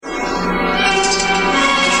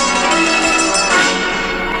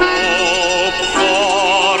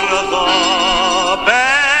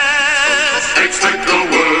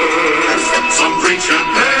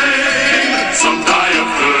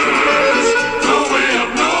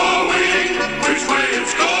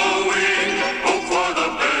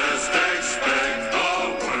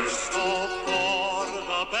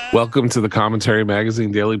Welcome to the Commentary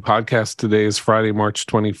Magazine Daily Podcast. Today is Friday, March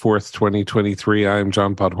 24th, 2023. I am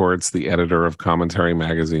John Podhoretz, the editor of Commentary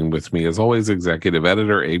Magazine. With me, as always, executive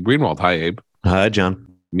editor Abe Greenwald. Hi, Abe. Hi, John.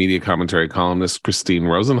 Media commentary columnist Christine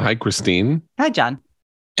Rosen. Hi, Christine. Hi, John.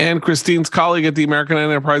 And Christine's colleague at the American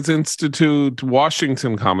Enterprise Institute,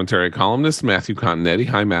 Washington commentary columnist Matthew Continetti.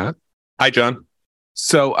 Hi, Matt. Hi, John.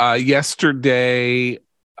 So yesterday,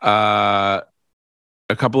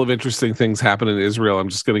 a couple of interesting things happened in Israel. I'm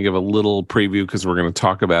just going to give a little preview because we're going to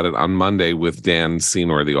talk about it on Monday with Dan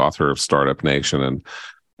Senor, the author of Startup Nation and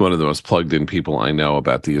one of the most plugged-in people I know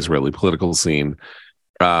about the Israeli political scene.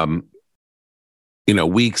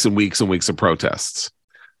 Weeks and weeks and weeks of protests.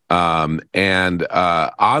 And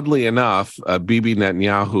oddly enough, Bibi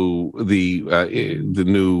Netanyahu,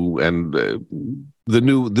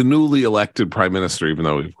 the newly elected prime minister, even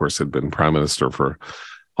though he, of course, had been prime minister for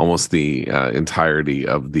almost the entirety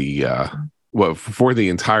of the for the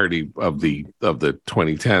entirety of the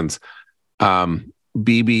 2010s.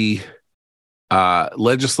 Bibi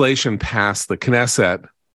legislation passed the Knesset.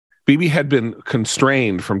 Bibi had been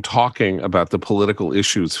constrained from talking about the political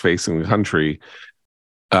issues facing the country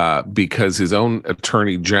because his own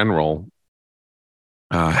attorney general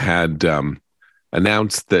had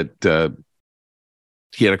announced that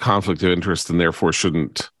he had a conflict of interest and therefore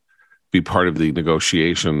shouldn't be part of the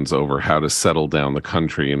negotiations over how to settle down the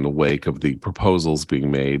country in the wake of the proposals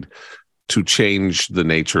being made to change the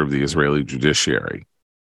nature of the Israeli judiciary.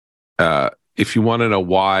 If you want to know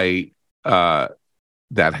why that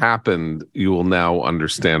happened, you will now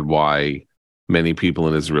understand why many people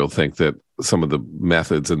in Israel think that some of the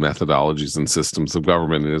methods and methodologies and systems of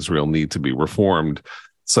government in Israel need to be reformed,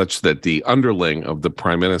 such that the underling of the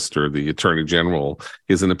prime minister, the attorney general,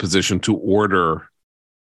 is in a position to order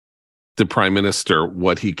the prime minister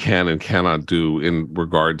what he can and cannot do in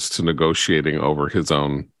regards to negotiating over his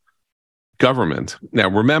own government. Now,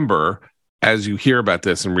 remember, as you hear about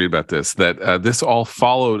this and read about this, that this all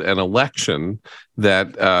followed an election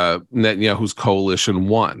that Netanyahu's coalition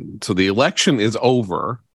won. So the election is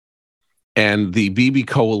over, and the Bibi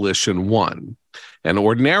coalition won. And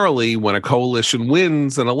ordinarily, when a coalition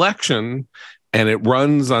wins an election and it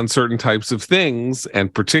runs on certain types of things,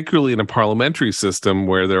 and particularly in a parliamentary system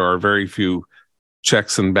where there are very few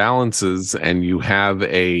checks and balances, and you have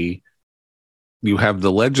the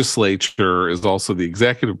legislature is also the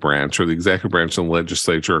executive branch, or the executive branch and the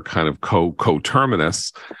legislature are kind of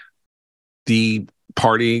coterminous. The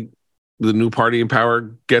new party in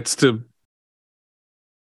power gets to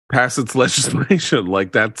pass its legislation.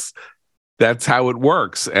 Like that's how it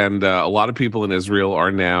works. And a lot of people in Israel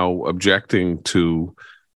are now objecting to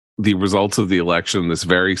the results of the election, this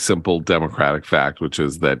very simple democratic fact, which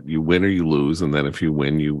is that you win or you lose. And then if you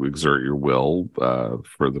win, you exert your will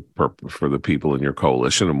for the people in your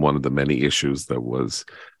coalition. And one of the many issues that was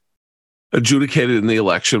adjudicated in the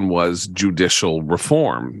election was judicial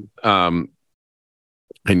reform. And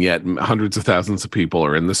yet hundreds of thousands of people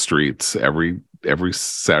are in the streets every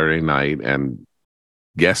Saturday night and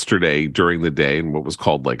yesterday during the day, in what was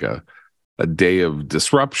called like a day of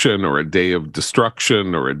disruption or a day of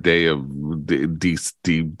destruction or a day of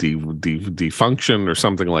defunction or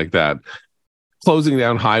something like that, closing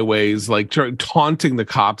down highways, like taunting the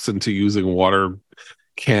cops into using water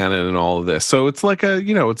cannon and all of this. So it's like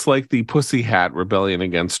it's like the Pussy Hat rebellion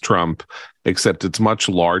against Trump, except it's much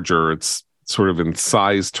larger. It's sort of in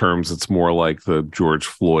size terms, it's more like the George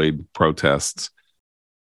Floyd protests.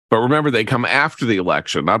 But remember, they come after the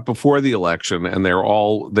election, not before the election, and they are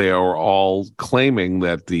all claiming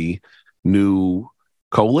that the new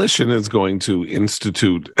coalition is going to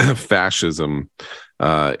institute fascism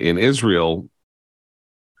in Israel.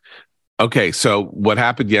 Okay, so what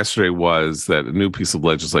happened yesterday was that a new piece of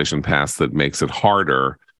legislation passed that makes it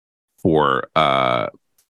harder for the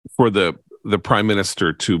prime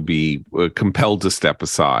minister to be compelled to step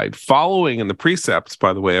aside, following in the precepts,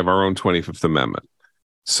 by the way, of our own 25th Amendment.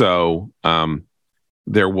 So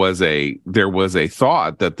there was a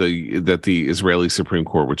thought that the Israeli Supreme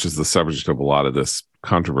Court, which is the subject of a lot of this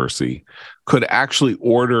controversy, could actually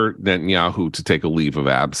order Netanyahu to take a leave of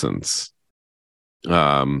absence,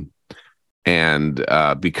 and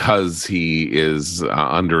because he is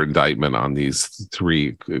under indictment on these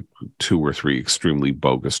two or three extremely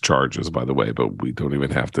bogus charges, by the way, but we don't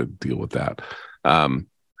even have to deal with that.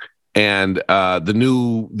 And the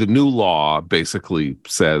new law basically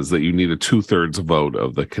says that you need a 2/3 vote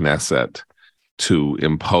of the Knesset to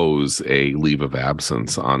impose a leave of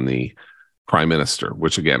absence on the prime minister,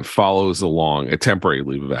 which again follows along a temporary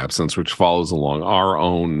leave of absence, which follows along our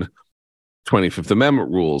own 25th Amendment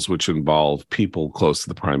rules, which involve people close to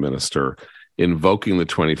the prime minister invoking the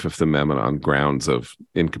 25th Amendment on grounds of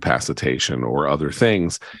incapacitation or other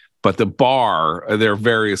things. But the bar, there are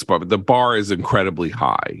various bars, but the bar is incredibly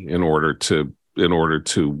high in order to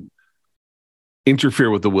interfere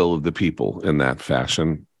with the will of the people in that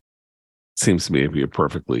fashion. Seems to me to be a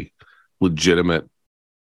perfectly legitimate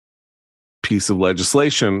piece of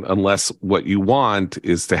legislation, unless what you want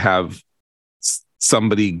is to have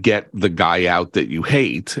somebody get the guy out that you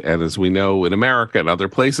hate. And as we know in America and other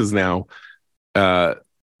places now,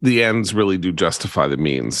 the ends really do justify the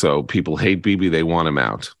means. So people hate Bibi, they want him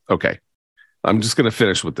out. Okay. I'm just going to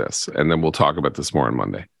finish with this, and then we'll talk about this more on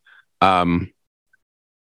Monday.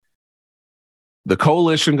 The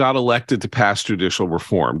coalition got elected to pass judicial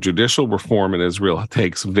reform. Judicial reform in Israel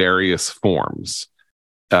takes various forms.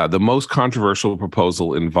 The most controversial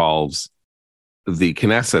proposal involves the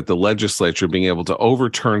Knesset, the legislature, being able to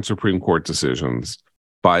overturn Supreme Court decisions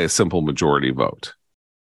by a simple majority vote.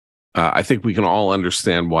 I think we can all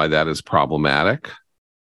understand why that is problematic,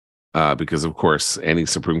 because, of course, any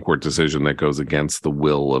Supreme Court decision that goes against the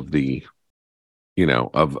will of the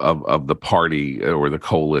of the party or the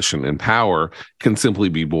coalition in power can simply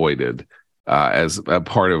be voided as a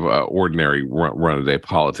part of ordinary run-of-the-day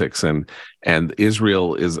politics. And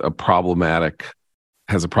Israel has a problematic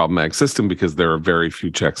system because there are very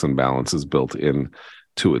few checks and balances built in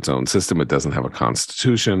to its own system. It doesn't have a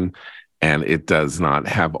constitution, and it does not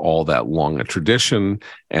have all that long a tradition,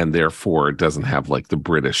 and therefore it doesn't have like the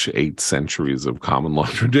British 8 centuries of common law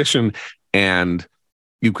tradition. And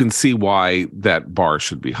you can see why that bar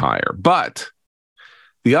should be higher. But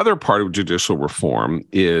the other part of judicial reform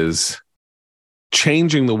is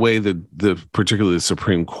changing the way that particularly the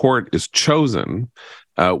Supreme Court is chosen,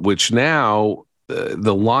 which now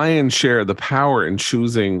the lion's share of the power in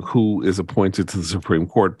choosing who is appointed to the Supreme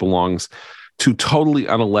Court belongs to totally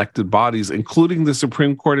unelected bodies, including the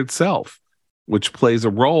Supreme Court itself, which plays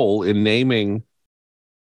a role in naming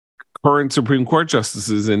current Supreme Court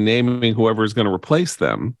justices and naming whoever is going to replace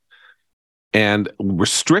them, and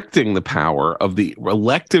restricting the power of the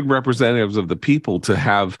elected representatives of the people to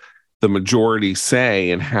have the majority say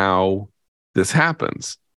in how this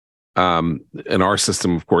happens. In our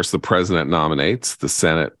system, of course, the president nominates, the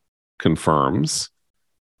Senate confirms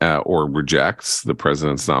or rejects the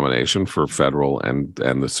president's nomination for federal and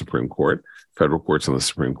the Supreme Court, federal courts and the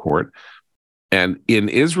Supreme Court. And in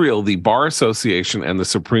Israel, the Bar Association and the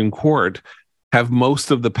Supreme Court have most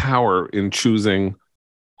of the power in choosing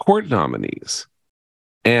court nominees.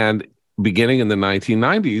 And beginning in the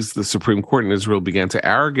 1990s, the Supreme Court in Israel began to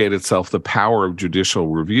arrogate itself the power of judicial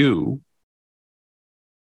review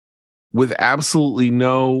with absolutely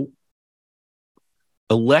no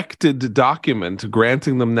elected document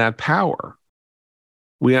granting them that power.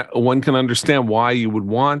 One can understand why you would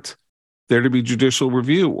want there to be judicial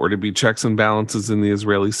review or to be checks and balances in the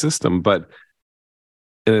Israeli system, but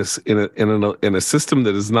in a system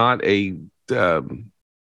that is not a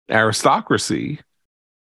aristocracy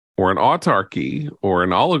or an autarky or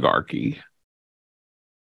an oligarchy,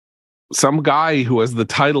 some guy who has the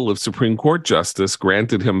title of Supreme Court Justice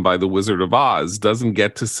granted him by the Wizard of Oz doesn't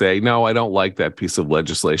get to say, no, I don't like that piece of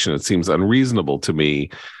legislation. It seems unreasonable to me.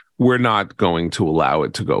 We're not going to allow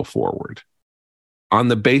it to go forward. On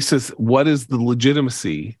the basis, what is the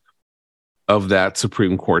legitimacy of that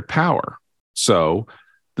Supreme Court power? So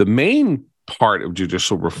the main part of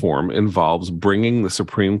judicial reform involves bringing the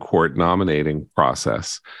Supreme Court nominating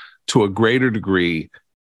process to a greater degree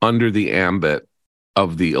under the ambit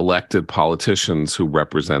of the elected politicians who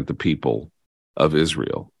represent the people of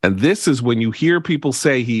Israel. And this is when you hear people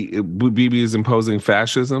say Bibi is imposing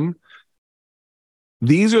fascism.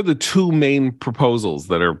 These are the two main proposals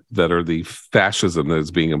that are the fascism that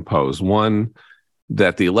is being imposed. One,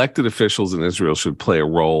 that the elected officials in Israel should play a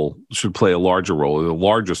larger role, the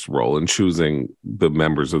largest role in choosing the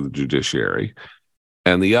members of the judiciary.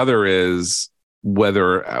 And the other is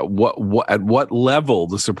whether at what level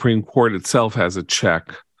the Supreme Court itself has a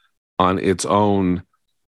check on its own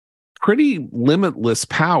pretty limitless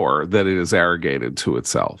power that it has arrogated to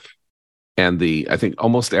itself. And I think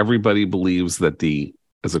almost everybody believes that the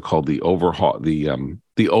override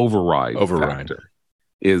factor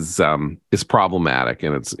is problematic,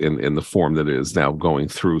 and it's in the form that it is now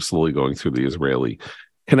slowly going through the Israeli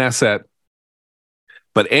Knesset.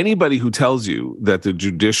 But anybody who tells you that the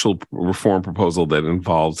judicial reform proposal that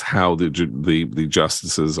involves how the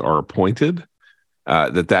justices are appointed,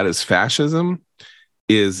 that is fascism,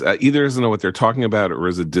 is either doesn't know what they're talking about or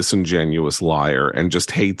is a disingenuous liar and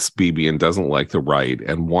just hates Bibi and doesn't like the right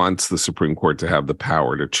and wants the Supreme Court to have the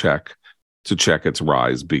power to check its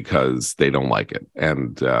rise because they don't like it.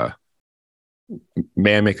 And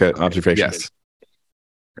May I make an observation? Yes.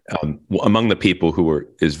 Among the people who are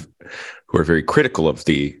very critical of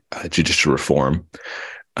the judicial reform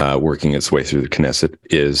working its way through the Knesset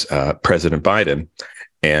is President Biden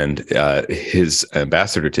and his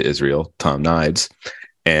ambassador to Israel, Tom Nides,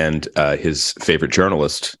 and his favorite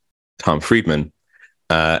journalist, Tom Friedman.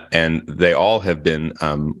 And they all have been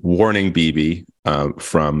warning Bibi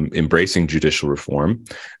from embracing judicial reform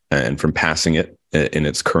and from passing it in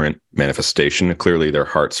its current manifestation. Clearly, their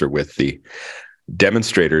hearts are with the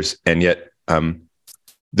demonstrators. And yet,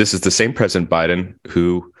 this is the same President Biden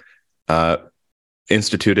who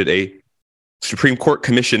instituted a Supreme Court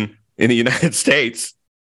commission in the United States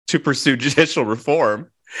to pursue judicial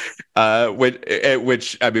reform,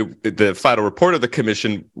 which I mean, the final report of the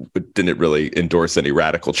commission didn't really endorse any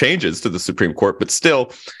radical changes to the Supreme Court, but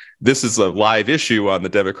still, this is a live issue on the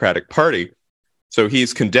Democratic Party. So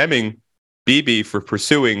he's condemning Bibi for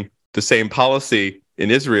pursuing the same policy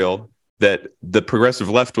in Israel that the progressive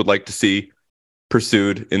left would like to see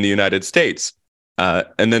pursued in the United States.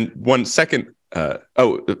 And then one second,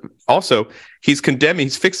 also, he's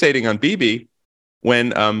fixating on Bibi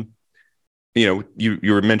when, you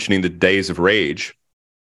were mentioning the days of rage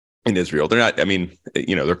in Israel. They're not, I mean,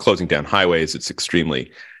 they're closing down highways. It's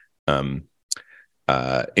extremely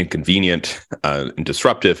inconvenient and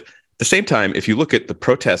disruptive. At the same time, if you look at the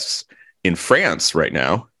protests in France right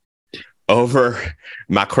now over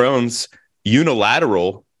Macron's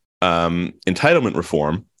unilateral entitlement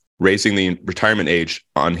reform, raising the retirement age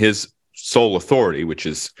on his sole authority, which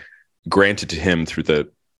is granted to him through the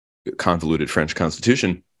convoluted French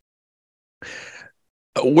Constitution.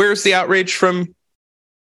 Where's the outrage from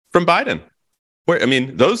Biden?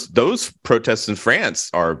 Those protests in France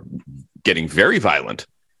are getting very violent.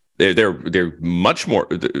 They're much more.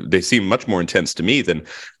 They seem much more intense to me than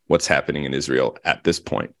what's happening in Israel at this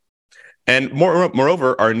point. And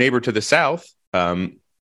moreover, our neighbor to the south, AMLO,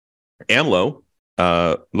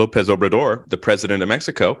 Lopez Obrador, the president of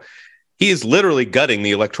Mexico, he is literally gutting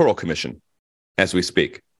the Electoral Commission as we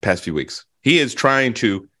speak. Past few weeks, he is trying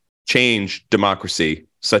to change democracy,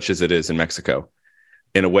 such as it is in Mexico,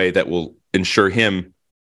 in a way that will ensure him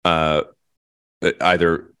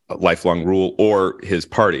either lifelong rule or his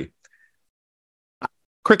party.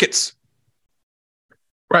 Crickets.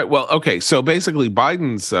 Right. Well, okay. So basically,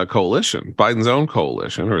 Biden's coalition, Biden's own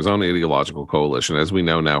coalition, or his own ideological coalition, as we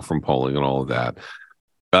know now from polling and all of that,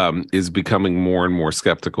 is becoming more and more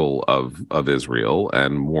skeptical of Israel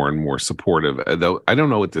and more supportive. Though I don't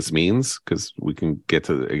know what this means, because we can get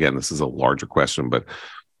to, again, this is a larger question, but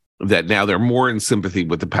that now they're more in sympathy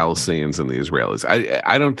with the Palestinians and the Israelis.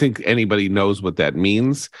 I don't think anybody knows what that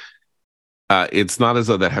means. It's not as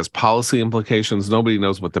though that has policy implications. Nobody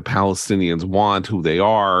knows what the Palestinians want, who they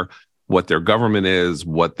are, what their government is,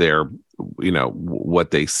 what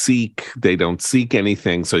what they seek. They don't seek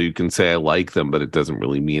anything. So you can say, I like them, but it doesn't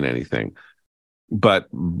really mean anything.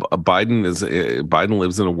 But Biden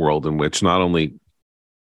lives in a world in which not only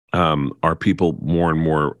are people more and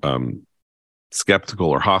more skeptical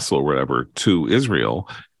or hostile or whatever to Israel,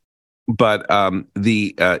 but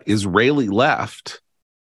the Israeli left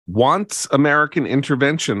wants American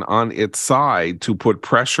intervention on its side to put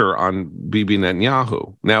pressure on Bibi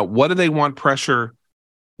Netanyahu. Now, what do they want pressure?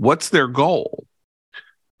 What's their goal?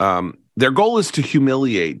 Their goal is to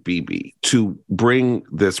humiliate Bibi, to bring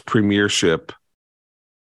this premiership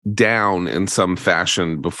down in some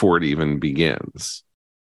fashion before it even begins.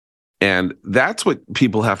 And that's what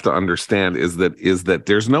people have to understand is that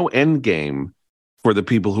there's no end game for the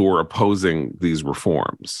people who are opposing these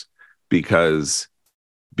reforms, because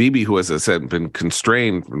Bibi, who, as I said, been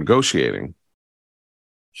constrained from negotiating,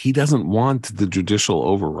 he doesn't want the judicial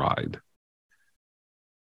override.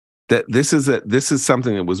 That this is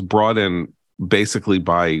something that was brought in basically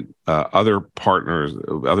by other partners,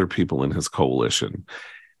 other people in his coalition.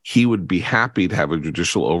 He would be happy to have a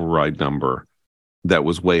judicial override number that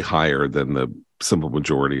was way higher than the simple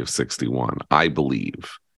majority of 61, I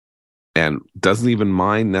believe, and doesn't even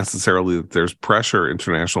mind necessarily that there's pressure,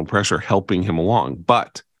 international pressure, helping him along,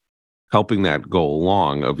 but helping that go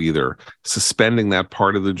along of either suspending that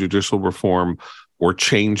part of the judicial reform or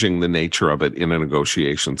changing the nature of it in a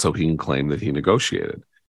negotiation so he can claim that he negotiated.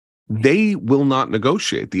 They will not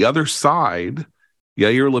negotiate. The other side,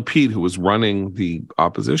 Yair Lapid, who was running the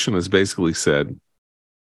opposition, has basically said,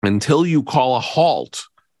 until you call a halt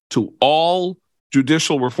to all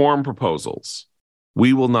judicial reform proposals,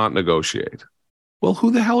 we will not negotiate. Well,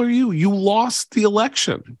 who the hell are you? You lost the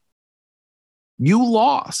election. You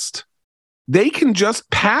lost. They can just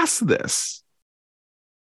pass this.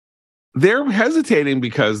 they're hesitating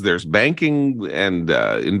because there's banking and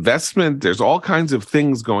investment. There's all kinds of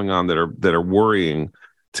things going on that are worrying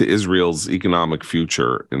to Israel's economic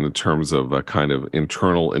future in the terms of a kind of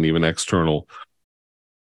internal and even external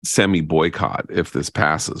semi-boycott if this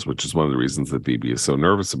passes, which is one of the reasons that Bibi is so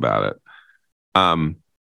nervous about it.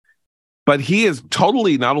 But he is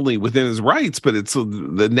totally not only within his rights, but it's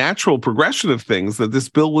the natural progression of things that this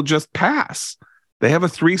bill will just pass. They have a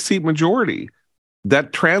 3-seat majority.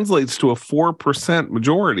 That translates to a 4%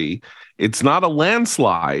 majority. It's not a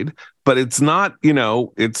landslide, but it's not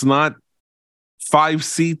 5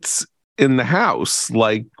 seats in the House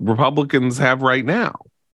like Republicans have right now.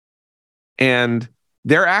 And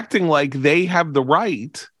they're acting like they have the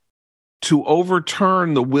right to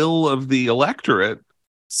overturn the will of the electorate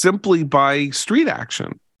simply by street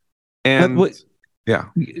action. And well,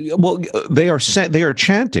 they are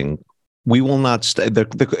chanting, "We will not stay."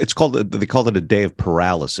 It's called they call it a day of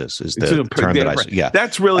paralysis. Is the term that I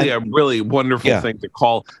That's really a really wonderful thing to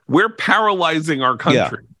call. We're paralyzing our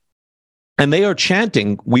country. Yeah. And they are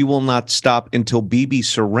chanting, "We will not stop until Bibi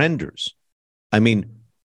surrenders." I mean,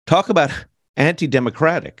 talk about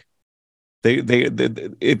anti-democratic.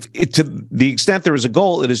 If to the extent there is a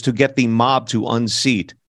goal, it is to get the mob to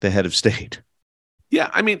unseat the head of state. Yeah,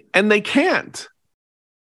 I mean, and they can't.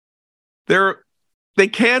 They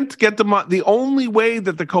can't get the only way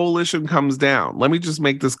that the coalition comes down, let me just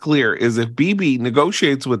make this clear, is if Bibi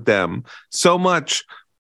negotiates with them so much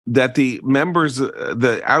that the members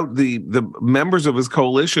the members of his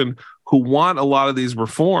coalition who want a lot of these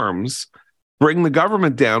reforms bring the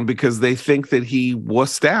government down because they think that he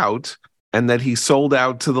wussed out and that he sold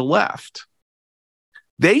out to the left.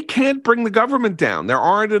 They can't bring the government down. There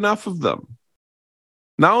aren't enough of them.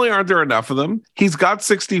 Not only aren't there enough of them, he's got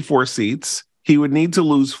 64 seats. He would need to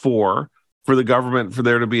lose 4 for the government, for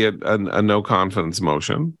there to be a no confidence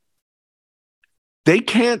motion. They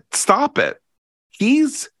can't stop it.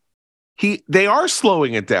 They are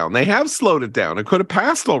slowing it down. They have slowed it down. It could have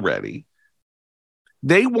passed already.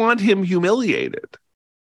 They want him humiliated.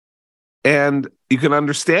 And you can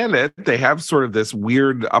understand it. They have sort of this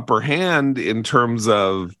weird upper hand in terms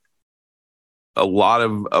of a lot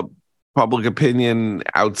of public opinion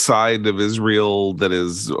outside of Israel that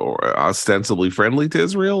is ostensibly friendly to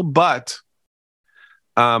Israel. But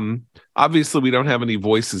obviously, we don't have any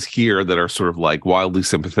voices here that are sort of like wildly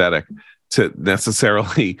sympathetic to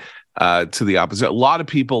necessarily to the opposite. A lot of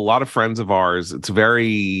people, a lot of friends of ours, it's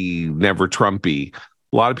very never Trumpy.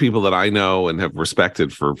 A lot of people that I know and have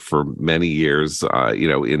respected for many years,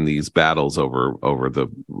 in these battles over the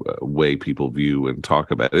way people view and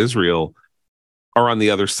talk about Israel, are on the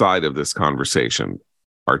other side of this conversation,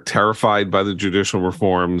 are terrified by the judicial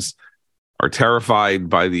reforms, are terrified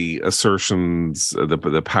by the assertions,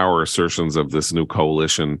 the power assertions of this new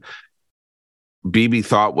coalition. Bibi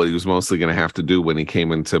thought what he was mostly going to have to do when he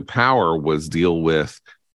came into power was deal with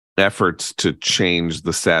efforts to change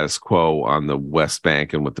the status quo on the West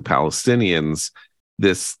Bank and with the Palestinians.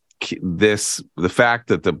 The fact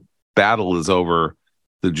that the battle is over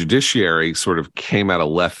the judiciary sort of came out of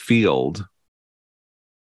left field.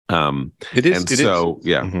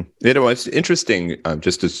 It's interesting,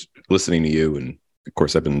 just as listening to you, and of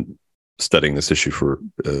course I've been studying this issue for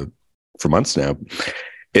months now.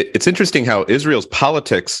 It's interesting how Israel's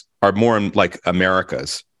politics are more like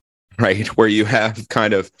America's, right? Where you have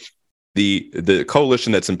kind of the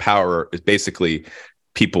coalition that's in power is basically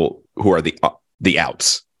people who are the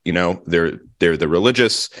outs. They're the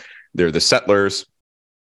religious, they're the settlers,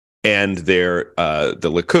 and they're the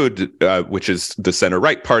Likud, which is the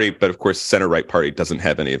center-right party. But of course, the center-right party doesn't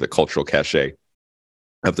have any of the cultural cachet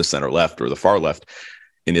of the center-left or the far-left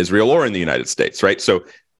in Israel or in the United States, right? So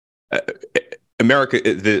America,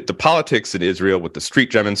 the politics in Israel with the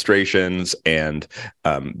street demonstrations and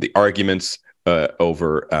the arguments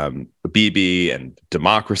over Bibi and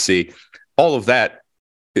democracy, all of that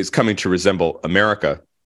is coming to resemble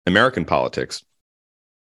American politics.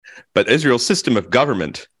 But Israel's system of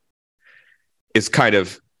government is kind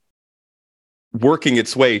of working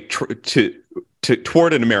its way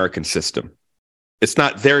toward an American system. It's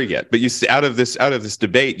not there yet, but you see, out of this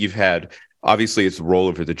debate, you've had obviously its role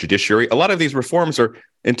over the judiciary. A lot of these reforms are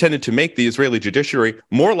intended to make the Israeli judiciary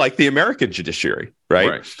more like the American judiciary,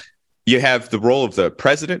 right? You have the role of the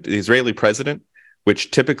president, the Israeli president,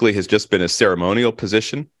 which typically has just been a ceremonial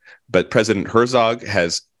position, but President Herzog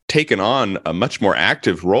has taken on a much more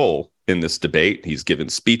active role in this debate. He's given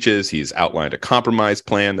speeches, he's outlined a compromise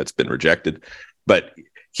plan that's been rejected, but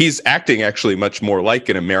he's acting actually much more like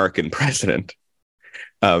an American president.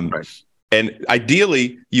 And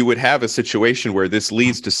ideally, you would have a situation where this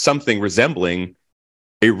leads to something resembling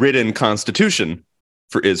a written constitution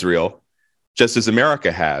for Israel, just as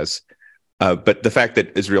America has. But the fact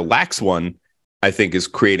that Israel lacks one, I think, is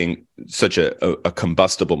creating such a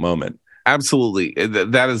combustible moment. Absolutely,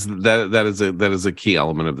 that is a key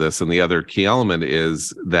element of this, and the other key element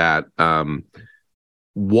is that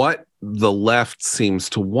what the left seems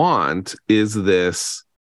to want is this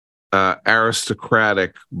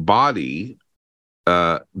aristocratic body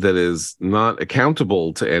that is not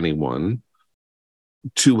accountable to anyone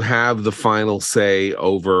to have the final say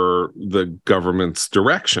over the government's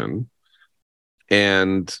direction,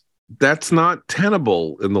 and that's not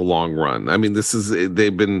tenable in the long run. I mean,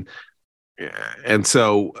 they've been, and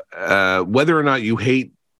so whether or not you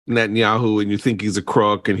hate Netanyahu and you think he's a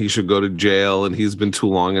crook and he should go to jail and he's been too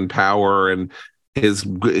long in power and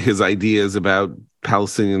his ideas about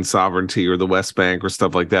Palestinian sovereignty or the West Bank or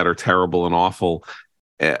stuff like that are terrible and awful.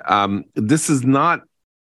 This is not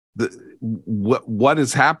what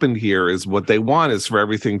has happened here. Is what they want is for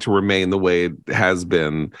everything to remain the way it has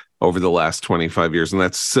been over the last 25 years, and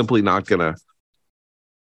that's simply not going to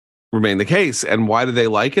remain the case. And why do they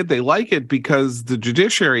like it? They like it because the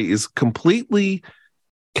judiciary is completely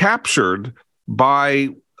captured by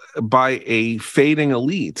a fading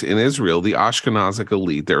elite in Israel, the Ashkenazic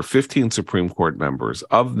elite. There are 15 Supreme Court members.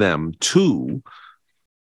 Of them, 2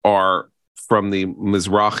 are from the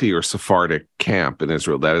Mizrahi or Sephardic camp in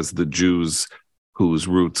Israel. That is the Jews whose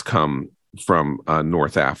roots come from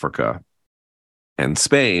North Africa and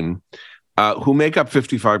Spain, who make up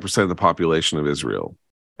 55% of the population of Israel.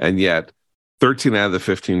 And yet 13 out of the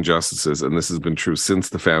 15 justices, and this has been true since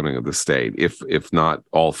the founding of the state, if not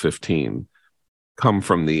all 15, come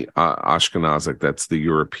from the Ashkenazic, that's the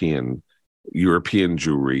European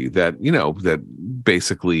Jewry that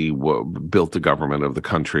basically built the government of the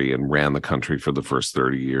country and ran the country for the first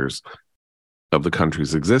 30 years of the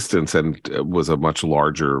country's existence, and was a much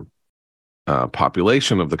larger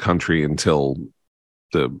population of the country until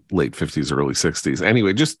the late 50s, early 60s.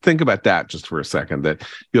 Anyway, just think about that just for a second, that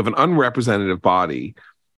you have an unrepresentative body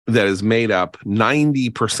that is made up,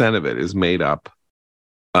 90% of it is made up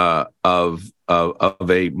of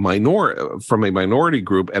a minority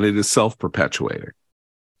group, and it is self-perpetuating.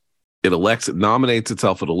 It nominates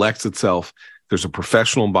itself, it elects itself. There's a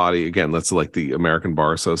professional body, again, that's like the American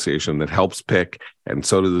Bar Association, that helps pick, and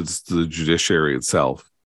so does the judiciary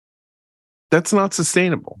itself. That's not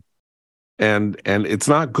sustainable. And it's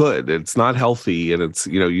not good. It's not healthy. And it's,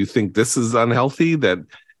 you think this is unhealthy, that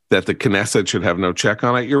the Knesset should have no check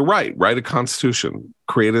on it. You're right. Write a constitution,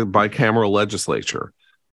 create a bicameral legislature,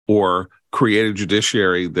 or create a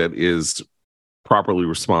judiciary that is properly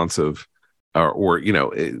responsive, or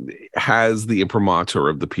it has the imprimatur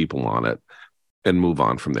of the people on it, and move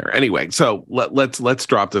on from there. Anyway, so let's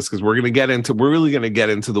drop this, because we're really going to get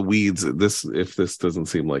into the weeds. If this doesn't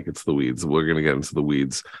seem like it's the weeds, we're going to get into the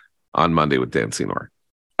weeds on Monday with Dan Senor.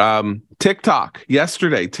 TikTok.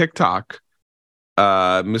 Yesterday, Mr.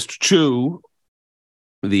 Chu,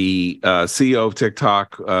 the CEO of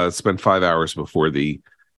TikTok, spent 5 hours before the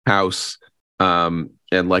House. And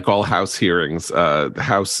like all House hearings,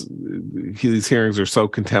 these hearings are so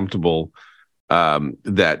contemptible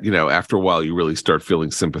that, after a while, you really start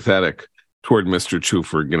feeling sympathetic toward Mr. Chu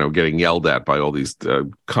for, getting yelled at by all these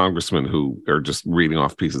congressmen who are just reading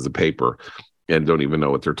off pieces of paper and don't even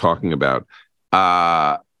know what they're talking about.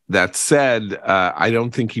 That said, I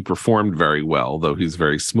don't think he performed very well, though he's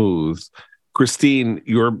very smooth. Christine,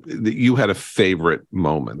 you had a favorite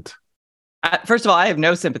moment. First of all, I have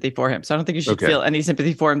no sympathy for him, so I don't think you should feel any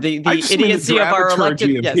sympathy for him. The idiocy of our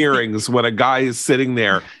elected hearings when a guy is sitting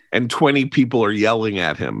there and 20 people are yelling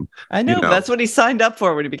at him. I know, that's what he signed up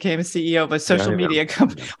for when he became a CEO of a social media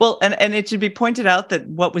company. Well, and it should be pointed out that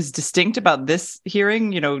what was distinct about this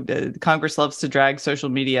hearing, Congress loves to drag social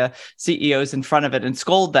media CEOs in front of it and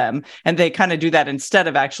scold them, and they kind of do that instead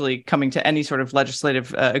of actually coming to any sort of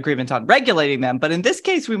legislative agreement on regulating them. But in this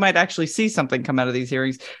case, we might actually see something come out of these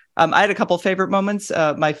hearings. I had a couple favorite moments.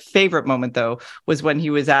 My favorite moment, though, was when he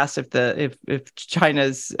was asked if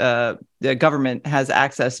China's the government has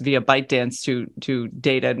access via ByteDance to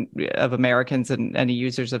data of Americans and any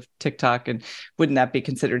users of TikTok, and wouldn't that be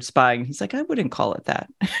considered spying? He's like, I wouldn't call it that.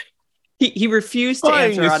 He refused to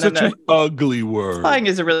answer on such an ugly word. Spying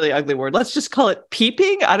is a really ugly word. Let's just call it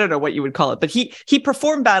peeping. I don't know what you would call it, but he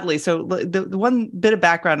performed badly. So the one bit of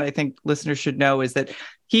background I think listeners should know is that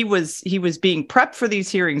he was being prepped for these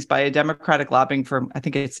hearings by a Democratic lobbying firm. I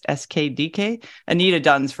think it's SKDK, Anita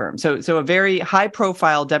Dunn's firm. So a very high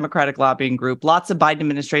profile Democratic lobbying group. Lots of Biden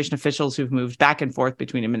administration officials who've moved back and forth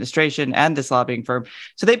between administration and this lobbying firm.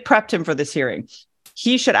 So they prepped him for this hearing.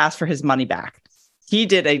 He should ask for his money back. He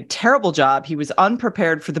did a terrible job. He was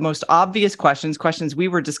unprepared for the most obvious questions we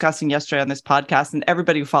were discussing yesterday on this podcast, and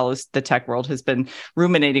everybody who follows the tech world has been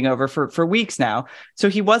ruminating over for weeks now. So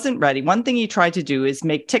he wasn't ready. One thing he tried to do is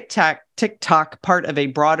make TikTok part of a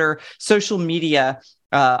broader social media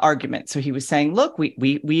argument. So he was saying, look,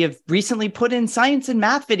 we have recently put in science and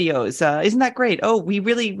math videos. Isn't that great? Oh, we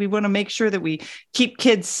want to make sure that we keep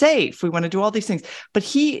kids safe. We want to do all these things. But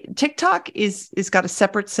TikTok is got a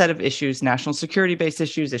separate set of issues, national security based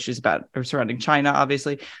issues about or surrounding China,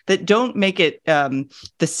 obviously, that don't make it the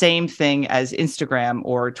same thing as Instagram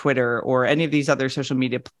or Twitter or any of these other social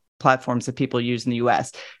media platforms that people use in the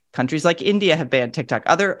US. Countries like India have banned TikTok.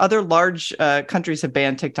 Other large countries have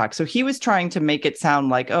banned TikTok. So he was trying to make it sound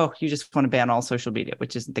like, oh, you just want to ban all social media,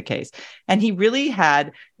 which isn't the case. And he really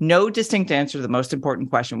had no distinct answer to the most important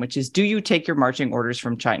question, which is, do you take your marching orders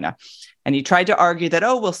from China? And he tried to argue that,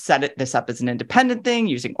 oh, we'll set this up as an independent thing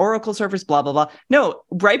using Oracle servers, blah, blah, blah. No,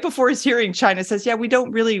 right before his hearing, China says, yeah,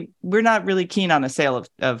 we're not really keen on a sale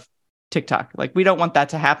of TikTok. Like, we don't want that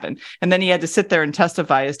to happen. And then he had to sit there and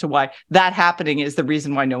testify as to why that happening is the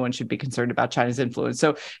reason why no one should be concerned about China's influence.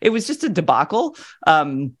 So it was just a debacle.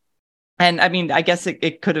 And I mean, I guess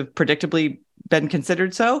it could have predictably been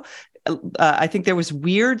considered so. I think there was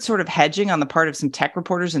weird sort of hedging on the part of some tech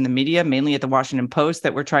reporters in the media, mainly at the Washington Post,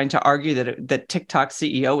 that were trying to argue that TikTok's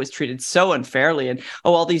CEO was treated so unfairly. And,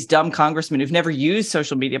 all these dumb congressmen who've never used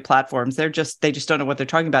social media platforms, they just don't know what they're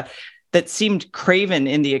talking about. That seemed craven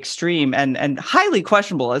in the extreme and highly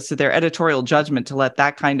questionable as to their editorial judgment to let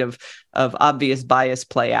that kind of obvious bias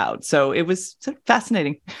play out. So it was sort of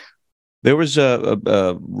fascinating. There was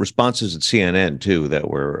responses at CNN too that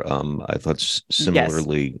were, I thought,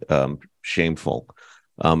 similarly shameful.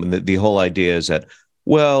 The whole idea is that,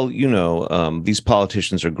 well, these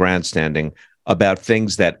politicians are grandstanding about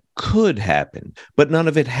things that could happen, but none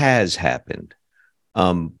of it has happened,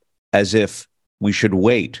 as if we should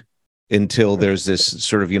wait until there's this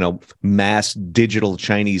sort of, mass digital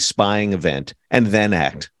Chinese spying event and then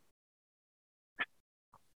act.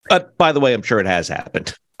 But by the way, I'm sure it has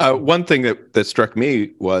happened. One thing that struck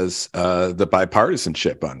me was the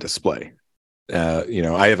bipartisanship on display.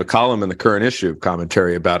 I have a column in the current issue of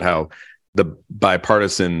Commentary about how the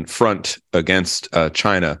bipartisan front against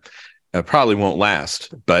China probably won't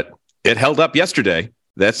last, but it held up yesterday.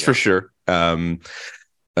 That's for sure.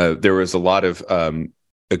 There was a lot of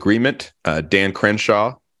agreement. Dan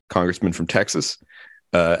Crenshaw, congressman from Texas,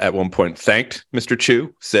 at one point thanked Mr.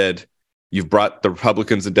 Chu, said, "You've brought the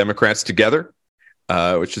Republicans and Democrats together,"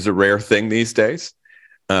 which is a rare thing these days.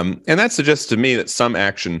 And that suggests to me that some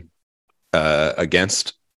action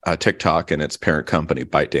against TikTok and its parent company,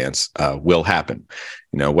 ByteDance, will happen.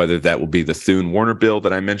 Whether that will be the Thune-Warner bill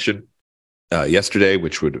that I mentioned yesterday,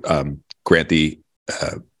 which would grant the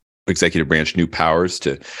executive branch new powers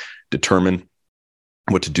to determine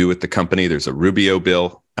what to do with the company. There's a Rubio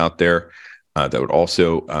bill out there that would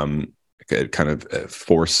also kind of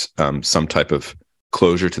force some type of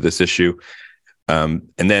closure to this issue. And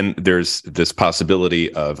then there's this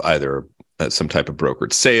possibility of either some type of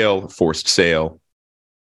brokered sale, forced sale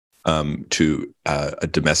to a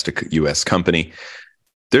domestic U.S. company.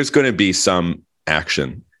 There's going to be some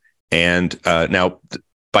action. And now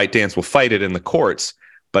ByteDance will fight it in the courts.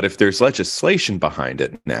 But if there's legislation behind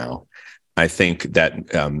it now, I think that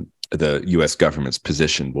the U.S. government's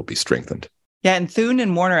position will be strengthened. Yeah, and Thune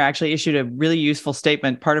and Warner actually issued a really useful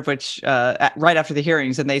statement, part of which right after the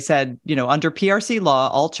hearings, and they said, under PRC law,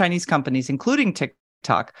 all Chinese companies, including TikTok,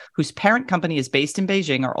 whose parent company is based in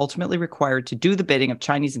Beijing, are ultimately required to do the bidding of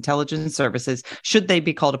Chinese intelligence services should they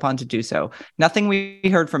be called upon to do so. Nothing we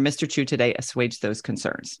heard from Mr. Chu today assuaged those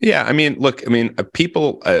concerns. Yeah,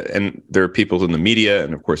 people, and there are people in the media,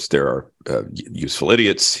 and of course there are useful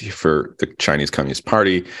idiots for the Chinese Communist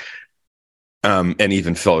Party, and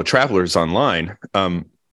even fellow travelers online.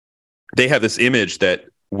 They have this image that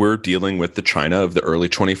we're dealing with the China of the early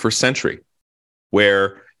 21st century,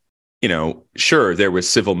 where sure, there was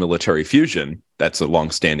civil military fusion. That's a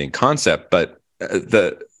longstanding concept, but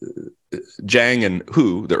the Jiang and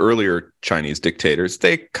Hu, the earlier Chinese dictators,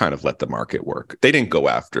 they kind of let the market work. They didn't go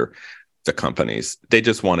after the companies. They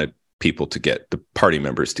just wanted people to get the party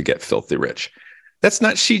members to get filthy rich. That's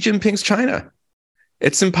not Xi Jinping's China.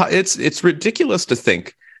 It's ridiculous to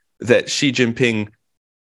think that Xi Jinping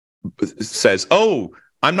says, "Oh,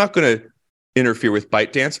 I'm not going to interfere with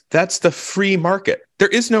ByteDance." That's the free market. There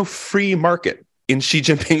is no free market in Xi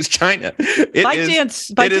Jinping's China.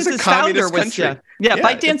 ByteDance's founder was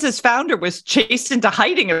ByteDance's founder was chased into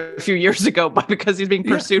hiding a few years ago because he's being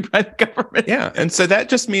pursued by the government. Yeah, and so that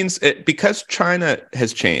just means because China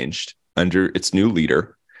has changed under its new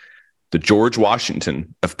leader, the George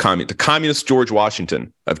Washington of the communist George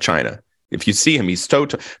Washington of China. If you see him, he's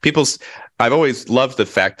I've always loved the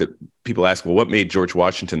fact that people ask, well, what made George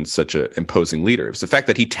Washington such an imposing leader? It's the fact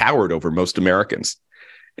that he towered over most Americans.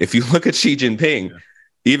 If you look at Xi Jinping,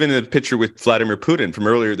 even in the picture with Vladimir Putin from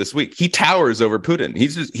earlier this week, he towers over Putin.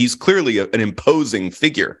 He's clearly an imposing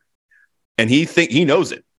figure, and he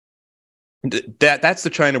knows it. That's the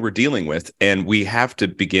China we're dealing with, and we have to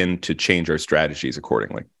begin to change our strategies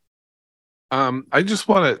accordingly. I just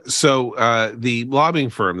want to. So the lobbying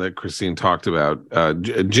firm that Christine talked about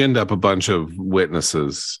ginned up a bunch of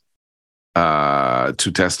witnesses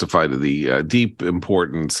to testify to the deep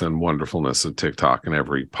importance and wonderfulness of TikTok in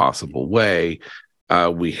every possible way.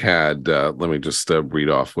 We had. Let me just read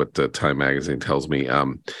off what the Time magazine tells me.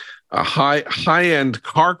 A high-end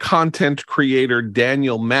car content creator,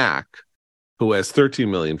 Daniel Mack, who has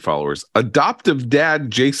 13 million followers. Adoptive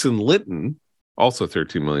dad, Jason Litton, also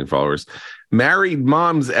 13 million followers. Married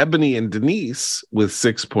moms, Ebony and Denise, with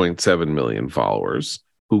 6.7 million followers,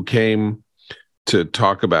 who came to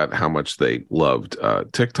talk about how much they loved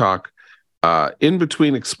TikTok. In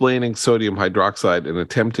between explaining sodium hydroxide and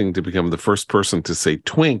attempting to become the first person to say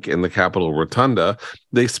twink in the Capitol Rotunda,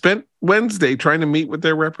 they spent Wednesday trying to meet with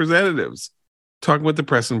their representatives, talking with the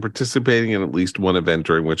press and participating in at least one event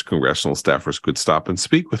during which congressional staffers could stop and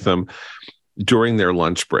speak with them during their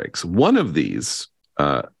lunch breaks. One of these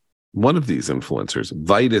influencers,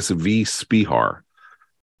 Vitus V. Spihar,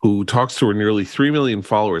 who talks to her nearly 3 million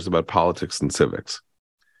followers about politics and civics.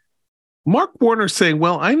 Mark Warner saying,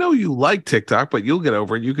 well, I know you like TikTok, but you'll get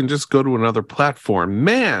over it. You can just go to another platform.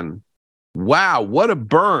 Man, wow, what a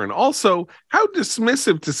burn. Also, how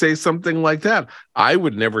dismissive to say something like that. I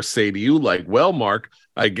would never say to you, like, well, Mark,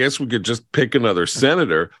 I guess we could just pick another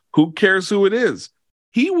senator. Who cares who it is?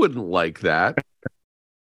 He wouldn't like that.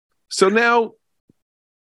 So now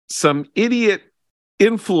some idiot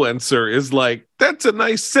influencer is like, that's a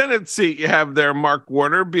nice Senate seat you have there, Mark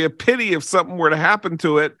Warner. Be a pity if something were to happen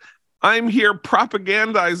to it. I'm here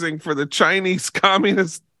propagandizing for the Chinese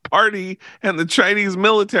Communist Party and the Chinese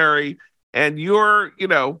military. And you're,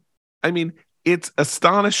 it's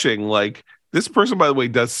astonishing. Like, this person, by the way,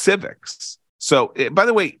 does civics. So, by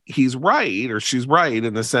the way, he's right, or she's right,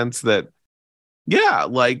 in the sense that, yeah,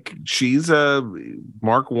 like,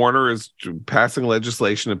 Mark Warner is passing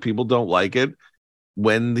legislation and people don't like it.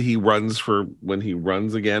 When he runs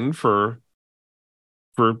again for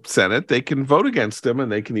Senate, they can vote against him,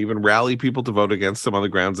 and they can even rally people to vote against him on the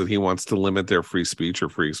grounds that he wants to limit their free speech or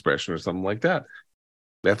free expression or something like that.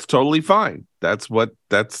 That's totally fine. That's how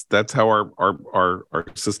our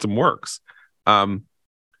system works.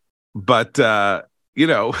 But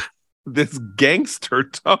this gangster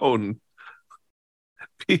tone,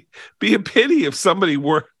 be a pity if somebody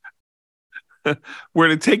were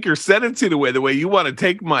to take your Senate seat away the way you want to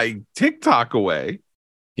take my TikTok away.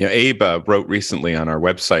 Abe wrote recently on our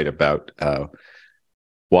website about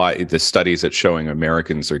why the studies that showing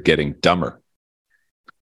Americans are getting dumber.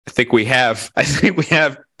 I think we have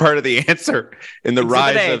part of the answer in the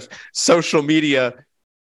rise of social media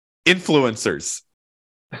influencers.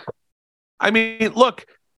 I mean, look,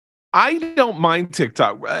 I don't mind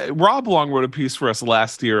TikTok. Rob Long wrote a piece for us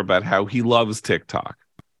last year about how he loves TikTok,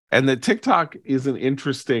 and that TikTok is an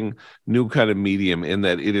interesting new kind of medium in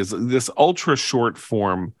that it is this ultra short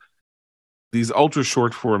form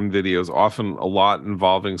videos, often a lot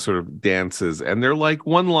involving sort of dances, and they're like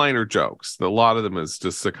one-liner jokes. A lot of them is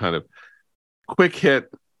just a kind of quick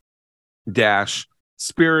hit dash,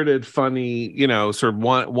 spirited, funny, sort of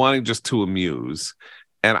wanting just to amuse.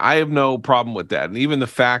 And I have no problem with that. And even the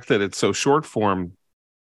fact that it's so short form,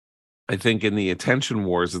 I think in the attention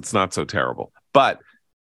wars, it's not so terrible. But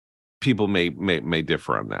people may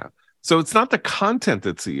differ on that. So it's not the content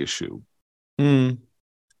that's the issue.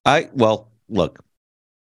 Look,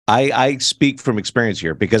 I speak from experience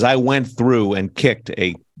here because I went through and kicked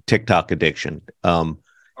a TikTok addiction. Oh,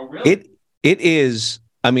 really? It is.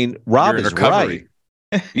 I mean, Rob is right.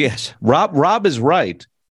 Yes, Rob is right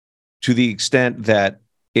to the extent that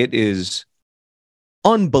it is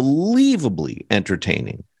unbelievably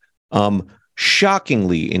entertaining,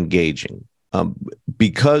 shockingly engaging,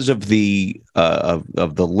 because of the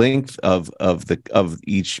length of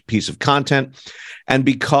each piece of content, and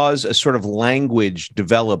because a sort of language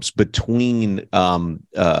develops between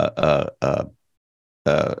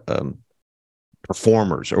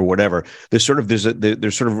performers or whatever. They're sort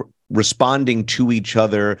of responding to each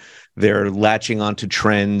other. They're latching onto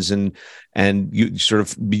trends, and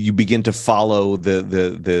you begin to follow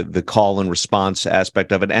the call and response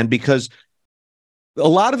aspect of it. And because a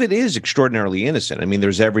lot of it is extraordinarily innocent. I mean,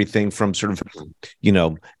 there's everything from sort of,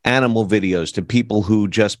 animal videos to people who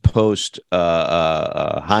just post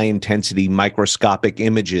high intensity microscopic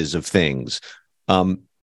images of things.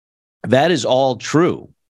 That is all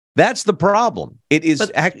true. That's the problem. It is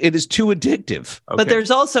too addictive. Okay. But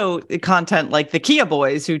there's also content like the Kia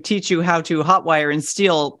boys who teach you how to hotwire and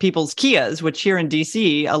steal people's Kias, which here in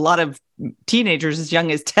DC, a lot of teenagers as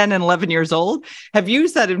young as 10 and 11 years old have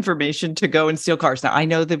used that information to go and steal cars. Now, I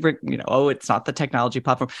know that, it's not the technology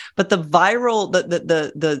platform, but the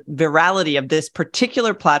virality of this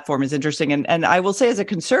particular platform is interesting. And I will say, as a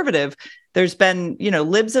conservative, there's been,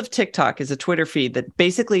 Libs of TikTok is a Twitter feed that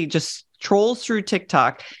basically just trolls through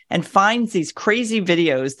TikTok and finds these crazy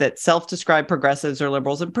videos that self-described progressives or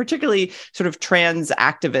liberals, and particularly sort of trans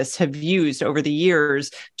activists, have used over the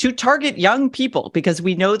years to target young people, because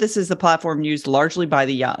we know this is the platform used largely by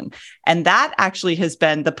the young. And that actually has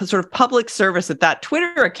been the sort of public service that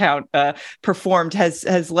Twitter account performed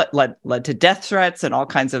has led to death threats and all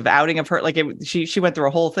kinds of outing of her. She went through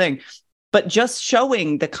a whole thing. But just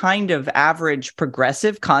showing the kind of average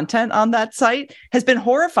progressive content on that site has been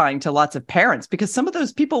horrifying to lots of parents, because some of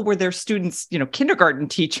those people were their students, kindergarten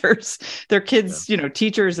teachers, their kids,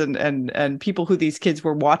 teachers and people who these kids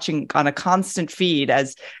were watching on a constant feed,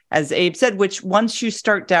 as Abe said, which once you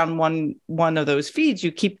start down one of those feeds,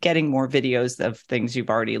 you keep getting more videos of things you've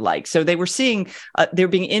already liked. So they were seeing, they're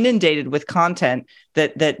being inundated with content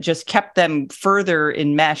that just kept them further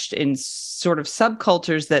enmeshed in sort of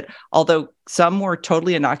subcultures that, although some were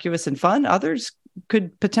totally innocuous and fun, others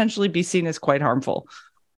could potentially be seen as quite harmful.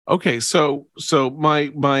 Okay, so my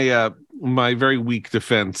very weak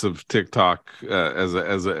defense of TikTok as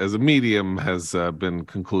a medium has been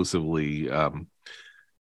conclusively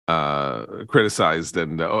criticized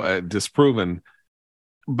and disproven.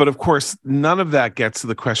 But of course, none of that gets to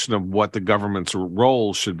the question of what the government's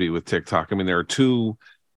role should be with TikTok. I mean, there are two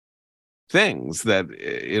things that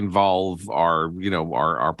involve our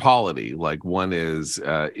polity. Like, one is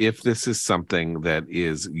if this is something that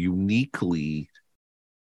is uniquely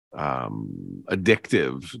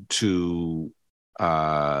addictive to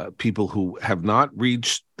people who have not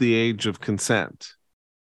reached the age of consent,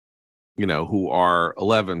 who are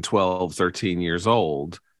 11, 12, 13 years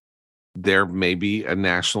old, there may be a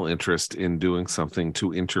national interest in doing something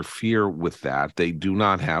to interfere with that. They do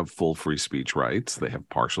not have full free speech rights. They have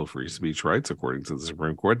partial free speech rights, according to the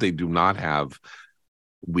Supreme Court. They do not have,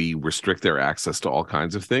 we restrict their access to all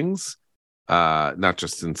kinds of things, not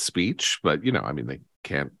just in speech, but, they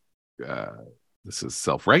can't, this is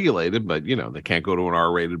self-regulated, but, they can't go to an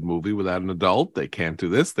R-rated movie without an adult. They can't do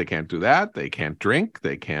this. They can't do that. They can't drink.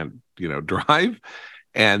 They can't, drive.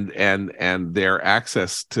 And their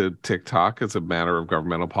access to TikTok as a matter of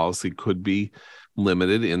governmental policy could be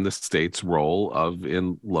limited in the state's role of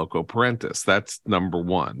in loco parentis. That's number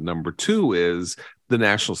one. Number two is the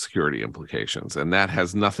national security implications, and that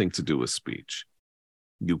has nothing to do with speech.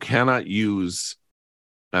 You cannot use,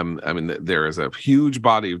 there is a huge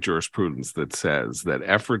body of jurisprudence that says that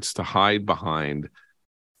efforts to hide behind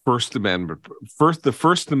First Amendment, the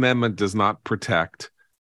First Amendment does not protect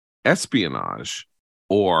espionage.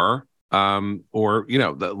 Or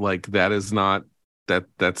that is not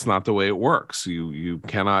that's not the way it works. You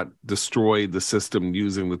cannot destroy the system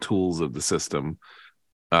using the tools of the system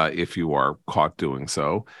if you are caught doing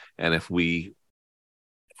so. And if we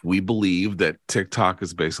believe that TikTok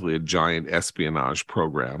is basically a giant espionage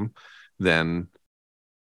program, then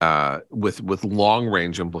with long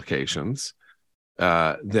range implications,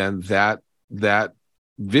 then that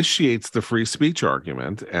vitiates the free speech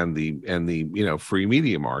argument and the free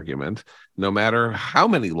medium argument, no matter how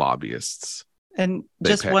many lobbyists. And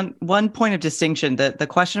just one point of distinction, the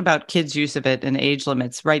question about kids' use of it and age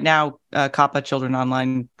limits. Right now, COPPA, Children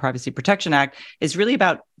Online Privacy Protection Act, is really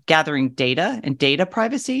about gathering data and data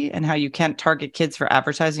privacy, and how you can't target kids for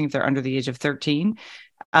advertising if they're under the age of 13.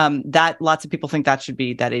 That lots of people think that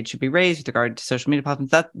age should be raised with regard to social media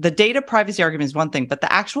platforms. That the data privacy argument is one thing, but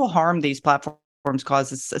the actual harm these platforms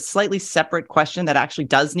cause is a slightly separate question that actually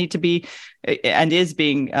does need to be and is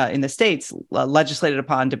being in the states legislated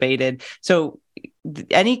upon, debated. So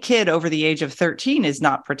any kid over the age of 13 is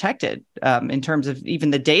not protected in terms of even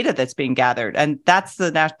the data that's being gathered. And that's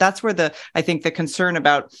where I think the concern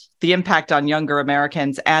about the impact on younger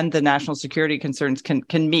Americans and the national security concerns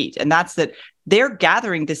can meet. And that's that they're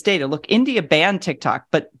gathering this data. Look, India banned TikTok,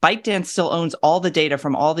 but ByteDance still owns all the data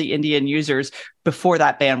from all the Indian users before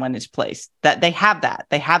that ban went into place. That they have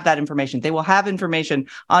that information. They will have information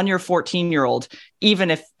on your 14-year-old,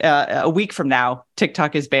 even if a week from now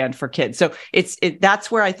TikTok is banned for kids. So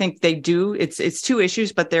that's where I think they do. It's two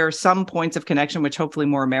issues, but there are some points of connection which hopefully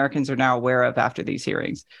more Americans are now aware of after these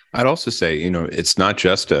hearings. I'd also say, it's not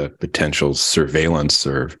just a potential surveillance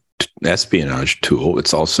or espionage tool.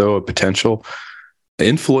 It's also a potential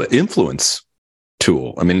influence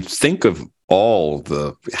tool. I mean, think of all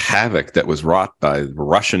the havoc that was wrought by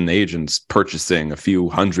Russian agents purchasing a few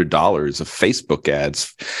 $100s of Facebook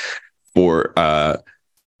ads for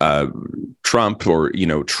Trump or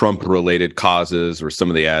Trump-related causes, or some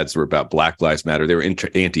of the ads were about Black Lives Matter. They were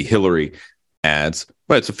anti-Hillary ads,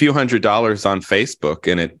 but it's a few $100s on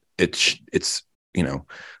Facebook, and it's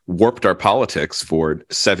warped our politics for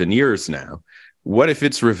 7 years now. What if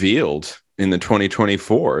it's revealed in the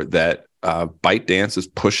 2024 that ByteDance is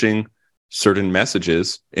pushing certain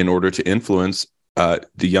messages in order to influence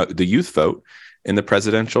the youth vote in the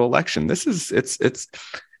presidential election?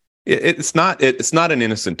 It's not an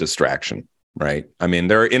innocent distraction, right? I mean,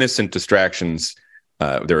 there are innocent distractions.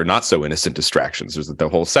 There are not so innocent distractions. There's the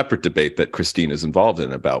whole separate debate that Christine is involved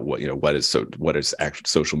in about what is actually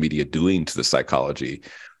social media doing to the psychology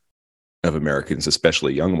of Americans,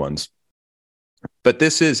 especially young ones. But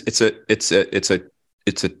it's a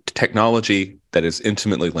technology that is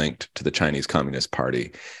intimately linked to the Chinese Communist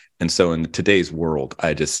Party, and so in today's world,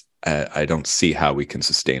 I don't see how we can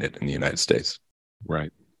sustain it in the United States.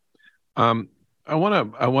 Right. I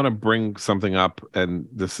want to bring something up, and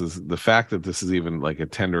this is the fact that this is even like a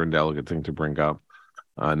tender and delicate thing to bring up,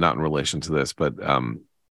 not in relation to this, but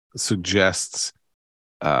suggests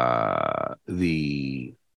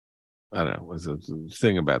I don't know, it's a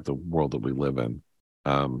thing about the world that we live in.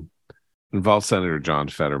 Involves Senator John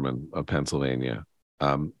Fetterman of Pennsylvania.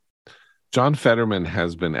 John Fetterman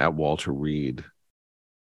has been at Walter Reed,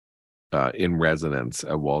 in residence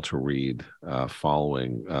at Walter Reed,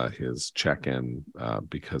 following his check-in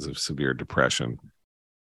because of severe depression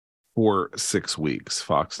for 6 weeks.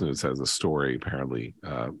 Fox News has a story. Apparently,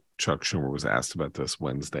 Chuck Schumer was asked about this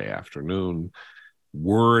Wednesday afternoon.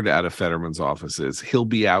 Word out of Fetterman's office is he'll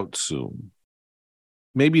be out soon.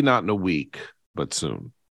 Maybe not in a week, but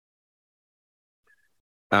soon.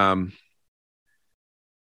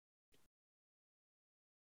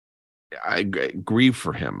 I grieve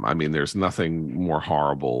for him. I mean, there's nothing more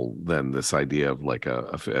horrible than this idea of like a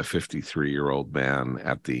 53-year-old man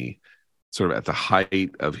at the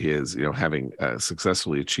height of his, having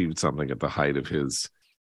successfully achieved something at the height of his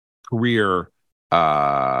career,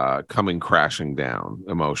 coming crashing down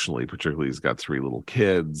emotionally. Particularly, he's got 3 little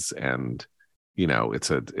kids, and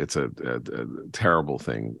it's a terrible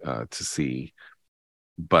thing to see.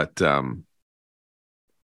 But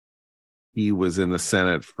he was in the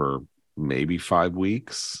Senate for maybe 5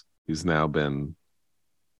 weeks. He's now been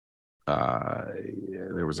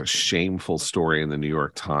there was a shameful story in the New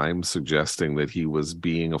York Times suggesting that he was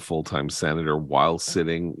being a full-time senator while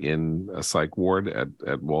sitting in a psych ward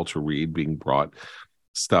at Walter Reed, being brought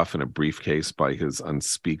stuff in a briefcase by his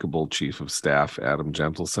unspeakable chief of staff, Adam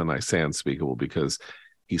Gentleson. I say unspeakable because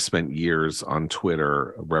he spent years on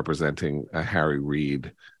Twitter representing Harry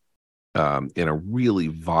Reid in a really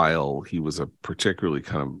vile, he was a particularly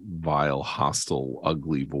kind of vile, hostile,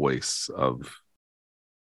 ugly voice of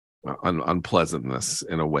unpleasantness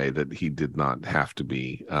in a way that he did not have to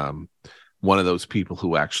be. One of those people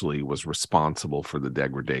who actually was responsible for the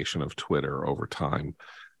degradation of Twitter over time.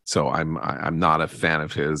 So I'm not a fan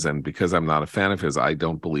of his, and because I'm not a fan of his, I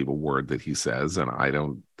don't believe a word that he says, and I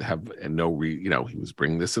don't have he was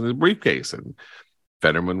bringing this in his briefcase, and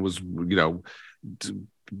Fetterman was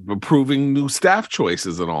approving new staff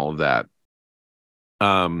choices and all of that.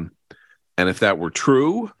 And if that were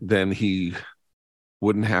true, then he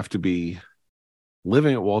wouldn't have to be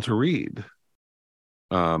living at Walter Reed.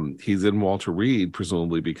 He's in Walter Reed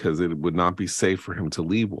presumably because it would not be safe for him to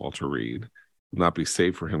leave Walter Reed. It would not be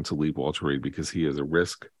safe for him to leave Walter Reed because he is a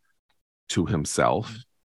risk to himself.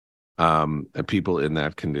 And people in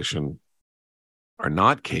that condition are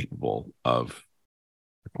not capable of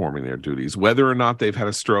performing their duties, whether or not they've had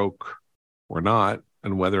a stroke or not,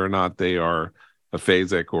 and whether or not they are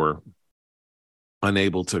aphasic or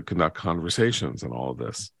unable to conduct conversations and all of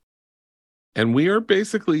this. And we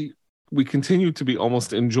continue to be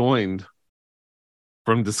almost enjoined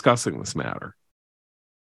from discussing this matter.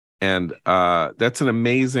 And that's an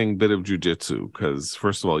amazing bit of jujitsu, because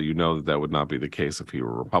first of all, that would not be the case if he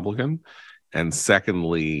were a Republican. And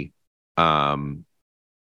secondly,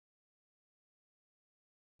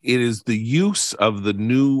 it is the use of the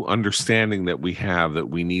new understanding that we have, that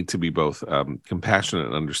we need to be both compassionate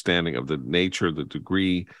and understanding of the nature, the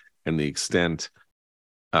degree, and the extent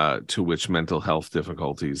to which mental health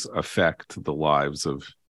difficulties affect the lives of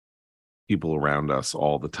people around us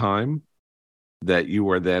all the time, that you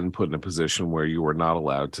are then put in a position where you are not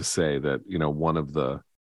allowed to say that, one of the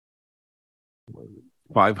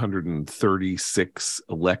 536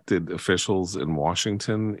 elected officials in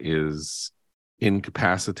Washington is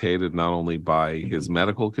incapacitated not only by his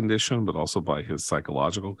medical condition, but also by his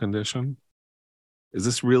psychological condition. Is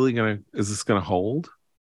this going to hold?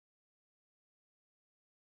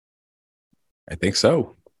 I think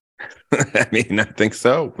so. I think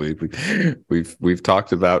so. We've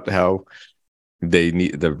talked about how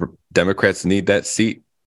the Democrats need that seat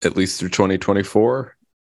at least through 2024.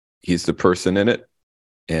 He's the person in it,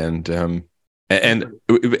 and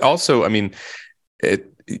also,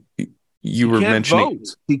 you were mentioning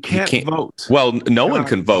vote. He can't vote. Well, no one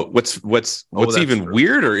can vote. What's even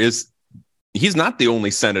weirder is he's not the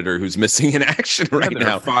only senator who's missing in action right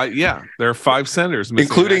now. There are 5 senators missing,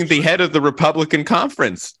 including the head of the Republican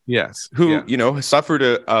conference. Yes, who suffered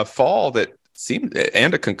a fall that seemed,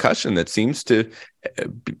 and a concussion that seems to.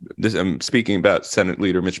 I'm speaking about Senate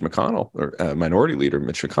Leader Mitch McConnell, or Minority Leader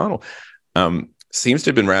Mitch McConnell. Seems to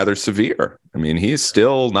have been rather severe. He's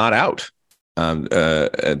still not out.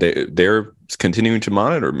 They're continuing to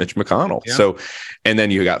monitor Mitch McConnell. Yeah. So, and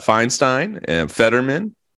then you got Feinstein and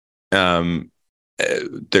Fetterman. There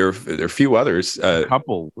are a few others. A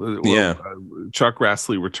couple. Chuck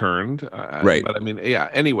Grassley returned. Right. But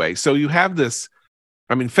anyway, so you have this.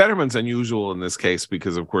 Fetterman's unusual in this case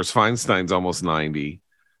because, of course, Feinstein's almost 90.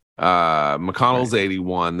 McConnell's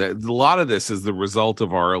 81. A lot of this is the result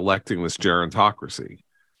of our electing this gerontocracy.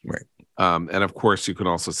 Right. And of course, you can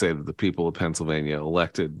also say that the people of Pennsylvania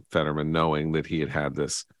elected Fetterman knowing that he had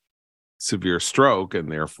this severe stroke,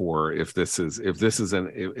 and therefore, if this is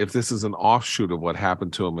an offshoot of what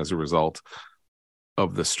happened to him as a result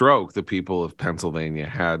of the stroke, the people of Pennsylvania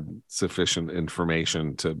had sufficient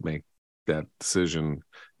information to make that decision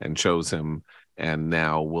and chose him, and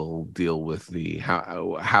now we'll deal with the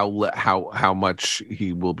how much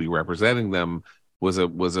he will be representing them was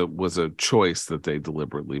a choice that they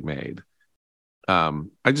deliberately made.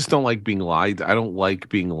 I just don't like being lied. I don't like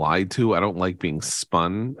being lied to. I don't like being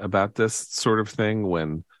spun about this sort of thing.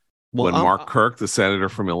 When Mark Kirk, the senator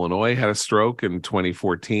from Illinois, had a stroke in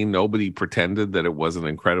 2014, nobody pretended that it wasn't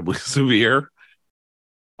incredibly severe.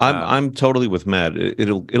 I'm totally with Matt.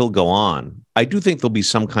 It'll go on. I do think there'll be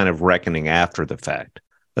some kind of reckoning after the fact,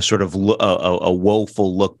 a sort of a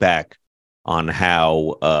woeful look back on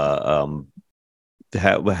how on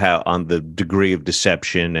the degree of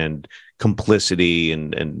deception and complicity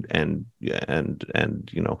and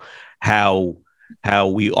how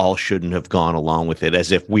we all shouldn't have gone along with it,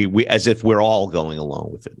 as if we're all going along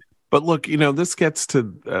with it. But look, this gets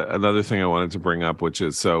to another thing I wanted to bring up, which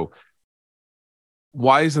is, so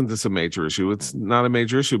why isn't this a major issue? It's not a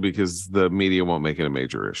major issue because the media won't make it a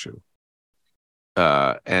major issue.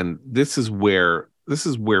 And this is where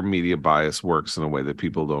media bias works in a way that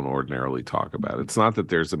people don't ordinarily talk about. It's not that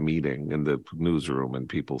there's a meeting in the newsroom and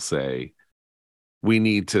people say, we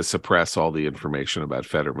need to suppress all the information about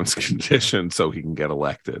Fetterman's condition so he can get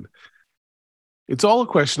elected. It's all a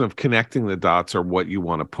question of connecting the dots or what you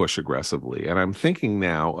want to push aggressively. And I'm thinking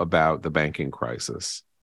now about the banking crisis.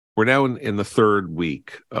 We're now in the third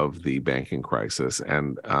week of the banking crisis,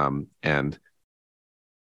 and the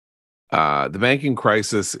banking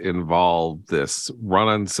crisis involved this run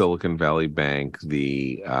on Silicon Valley Bank,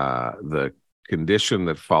 the condition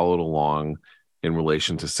that followed along in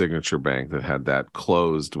relation to Signature Bank that had that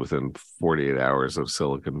closed within 48 hours of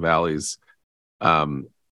Silicon Valley's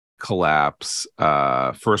collapse.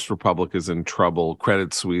 First Republic is in trouble.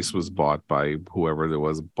 Credit Suisse was bought by whoever there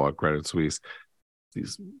was, bought Credit Suisse.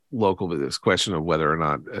 This question of whether or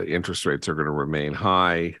not interest rates are going to remain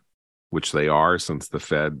high, which they are since the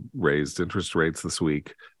Fed raised interest rates this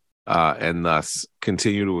week, and thus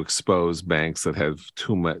continue to expose banks that have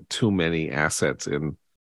too many assets in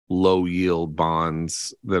low yield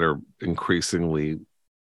bonds that are increasingly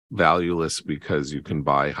valueless because you can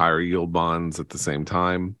buy higher yield bonds at the same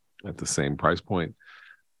time at the same price point.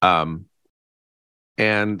 And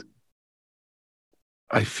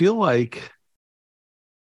I feel like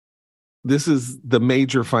this is the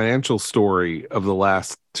major financial story of the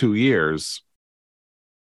last 2 years.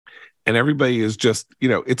 And everybody is just,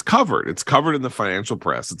 it's covered. It's covered in the financial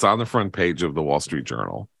press. It's on the front page of the Wall Street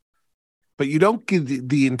Journal. But you don't get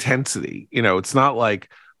the intensity. It's not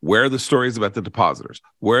like, Where are the stories about the depositors?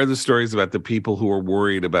 Where are the stories about the people who are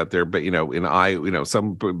worried about their, in Iowa,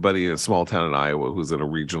 somebody in a small town in Iowa who's in a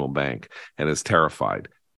regional bank and is terrified.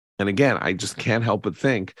 And again, I just can't help but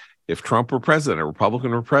think if Trump were president, a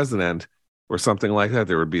Republican were president, or something like that,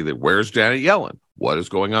 there would be where's Janet Yellen? What is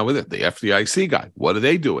going on with it? The FDIC guy, what are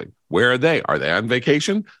they doing? Where are they? Are they on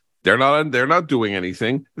vacation? They're not doing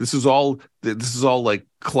anything. This is all like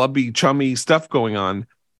clubby, chummy stuff going on.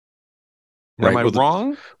 Am I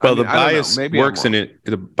wrong? The bias works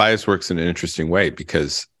the bias works in an interesting way,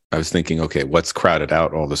 because I was thinking, okay, what's crowded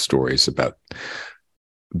out all the stories about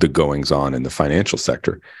the goings on in the financial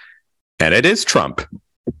sector? And it is Trump.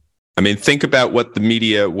 I mean, think about what the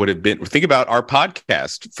media would have been. Think about our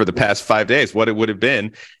podcast for the past 5 days, what it would have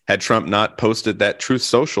been had Trump not posted that Truth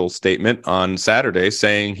Social statement on Saturday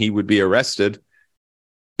saying he would be arrested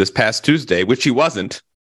this past Tuesday, which he wasn't.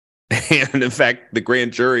 And in fact, the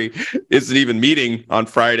grand jury isn't even meeting on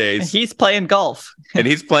Fridays. And he's playing golf.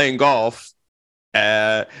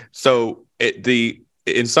 So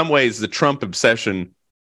in some ways, the Trump obsession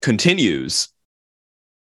continues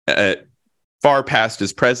far past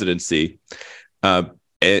his presidency,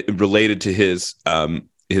 related to his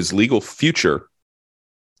legal future.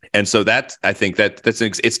 And so I think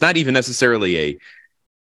it's not even necessarily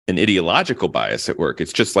an ideological bias at work.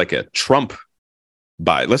 It's just like a Trump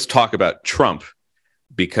bias. Let's talk about Trump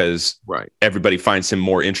because everybody finds him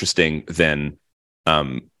more interesting than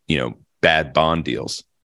bad bond deals.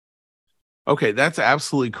 Okay, that's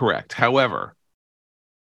absolutely correct. However,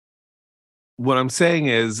 what I'm saying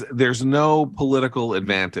is there's no political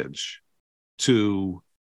advantage to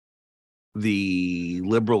the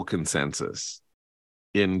liberal consensus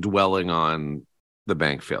in dwelling on the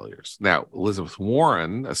bank failures. Now, Elizabeth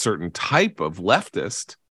Warren, a certain type of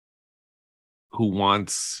leftist who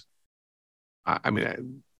wants, I don't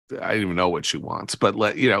even know what she wants, but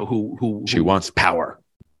who she wants power.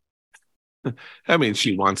 I mean,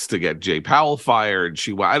 she wants to get Jay Powell fired.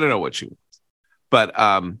 I don't know what she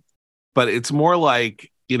wants, but it's more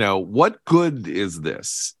like, what good is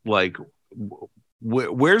this? Like,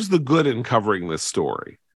 where's the good in covering this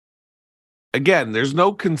story? Again, there's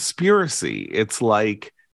no conspiracy. It's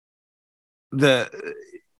like the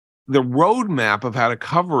roadmap of how to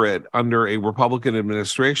cover it under a Republican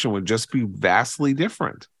administration would just be vastly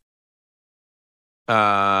different.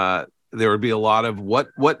 There would be a lot of what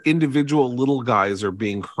individual little guys are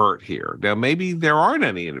being hurt here. Now, maybe there aren't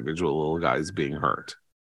any individual little guys being hurt.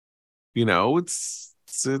 It's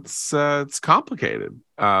complicated.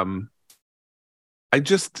 I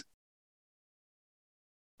just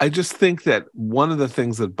think that one of the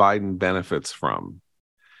things that Biden benefits from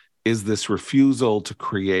is this refusal to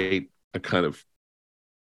create a kind of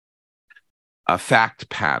a fact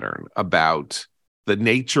pattern about the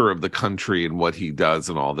nature of the country and what he does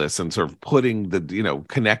and all this, and sort of putting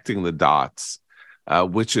connecting the dots,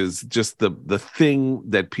 which is just the thing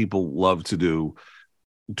that people love to do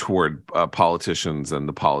toward politicians and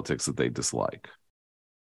the politics that they dislike.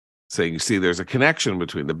 Saying, you see, there's a connection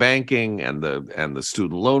between the banking and the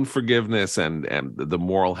student loan forgiveness and the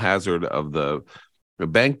moral hazard of the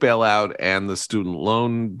bank bailout and the student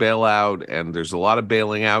loan bailout, and there's a lot of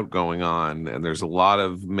bailing out going on, and there's a lot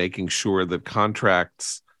of making sure that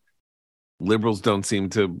contracts, liberals don't seem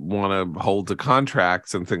to want to hold to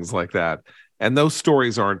contracts and things like that. And those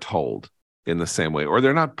stories aren't told in the same way, or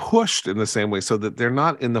they're not pushed in the same way, so that they're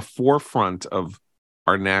not in the forefront of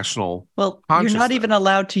our national you're not even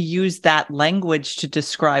allowed to use that language to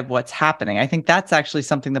describe what's happening. I think that's actually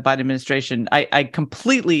something the Biden administration, I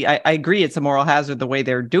completely agree it's a moral hazard the way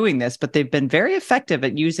they're doing this, but they've been very effective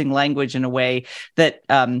at using language in a way that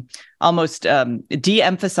almost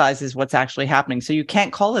de-emphasizes what's actually happening. So you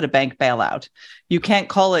can't call it a bank bailout. You can't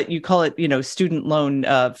call it, student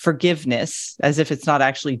loan forgiveness, as if it's not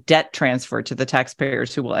actually debt transfer to the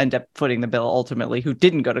taxpayers who will end up footing the bill ultimately, who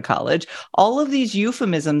didn't go to college. All of these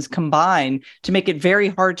euphemisms combine to make it very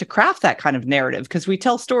hard to craft that kind of narrative, because we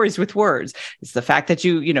tell stories with words. It's the fact that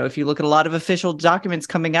if you look at a lot of official documents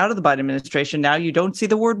coming out of the Biden administration now, you don't see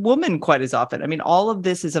the word woman quite as often. I mean, all of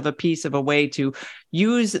this is of a way to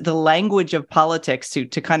use the language of politics to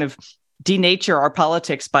kind of denature our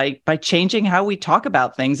politics by changing how we talk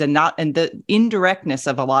about things, and the indirectness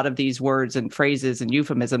of a lot of these words and phrases and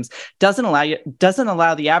euphemisms doesn't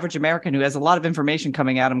allow the average American, who has a lot of information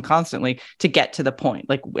coming at him constantly, to get to the point,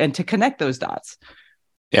 and to connect those dots.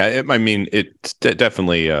 Yeah, it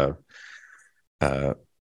definitely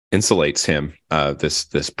insulates him,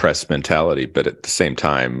 this press mentality, but at the same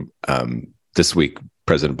time, this week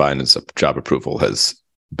President Biden's job approval has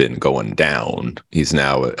been going down. He's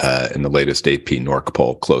now in the latest AP NORC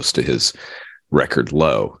poll close to his record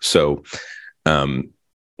low. So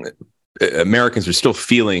Americans are still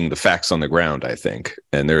feeling the facts on the ground, I think,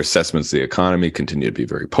 and their assessments of the economy continue to be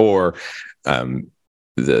very poor.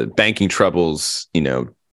 The banking troubles,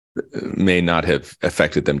 may not have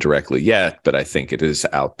affected them directly yet, but I think it is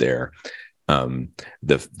out there.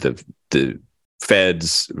 The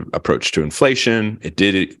Fed's approach to inflation, it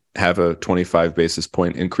did have a 25 basis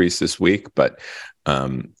point increase this week, but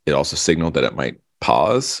it also signaled that it might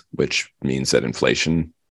pause, which means that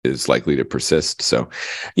inflation is likely to persist. So,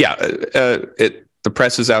 yeah, the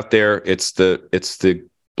press is out there. It's the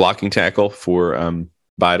blocking tackle for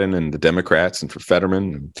Biden and the Democrats and for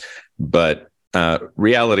Fetterman, but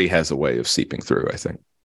reality has a way of seeping through, I think.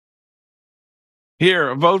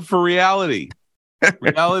 Here, vote for reality.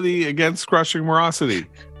 Reality against crushing morosity.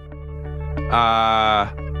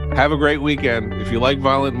 Have a great weekend. If you like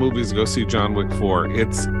violent movies, go see John Wick 4.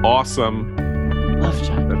 It's awesome. Love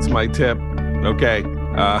John. That's my tip. Okay.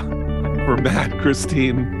 For Matt,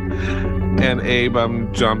 Christine, and Abe,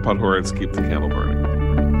 I'm John Podhoretz. Keep the candle burning.